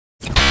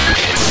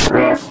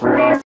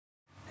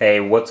Hey,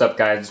 what's up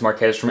guys? It's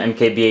Marquez from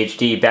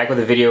MKBHD, back with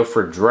a video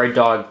for Droid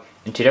Dog,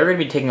 and today we're going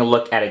to be taking a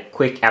look at a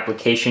quick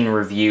application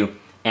review,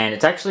 and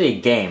it's actually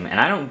a game, and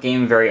I don't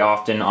game very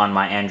often on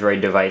my Android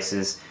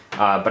devices,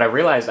 but I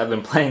realized I've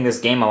been playing this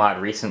game a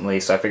lot recently,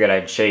 so I figured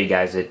I'd show you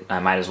guys it. I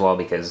might as well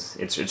because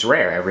it's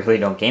rare. I really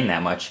don't game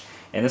that much,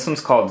 and this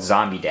one's called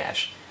Zombie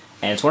Dash.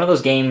 And it's one of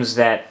those games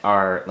that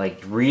are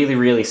like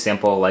really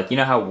simple. Like, you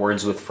know how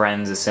Words with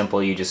Friends is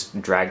simple, you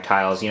just drag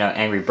tiles. You know,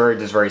 Angry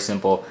Birds is very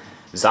simple.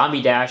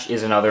 Zombie Dash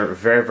is another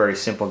very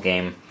simple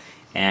game,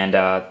 and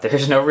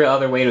there's no real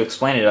other way to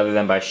explain it other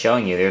than by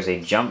showing you. There's a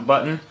jump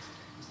button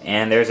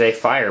and there's a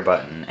fire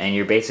button, and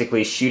you're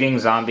basically shooting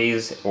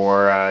zombies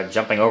or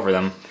jumping over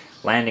them,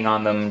 landing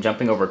on them,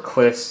 jumping over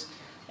cliffs,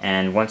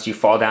 and once you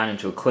fall down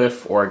into a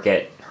cliff or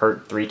get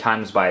hurt 3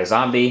 times by a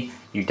zombie,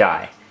 you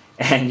die.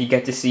 And you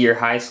get to see your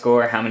high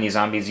score, how many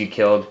zombies you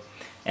killed,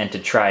 and to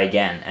try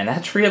again. And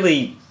that's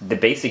really the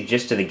basic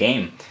gist of the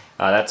game.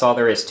 That's all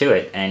there is to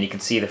it. And you can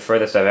see the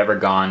furthest I've ever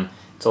gone.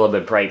 It's a little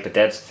bit bright, but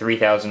that's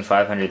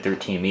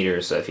 3,513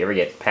 meters. So if you ever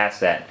get past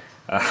that,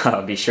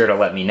 be sure to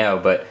let me know.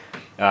 But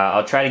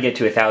I'll try to get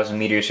to 1,000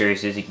 meters here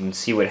so you can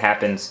see what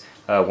happens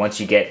once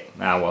you get,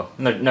 once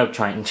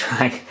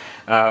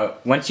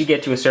you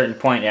get to a certain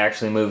point, it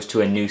actually moves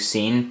to a new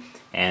scene.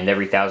 And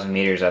every 1,000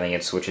 meters, I think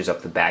it switches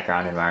up the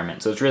background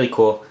environment. So it's really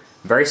cool.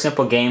 Very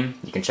simple game.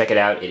 You can check it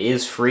out. It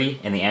is free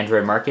in the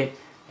Android market.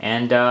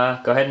 And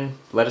go ahead and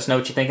let us know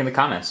what you think in the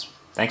comments.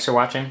 Thanks for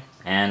watching,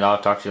 and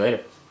I'll talk to you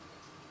later.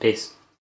 Peace.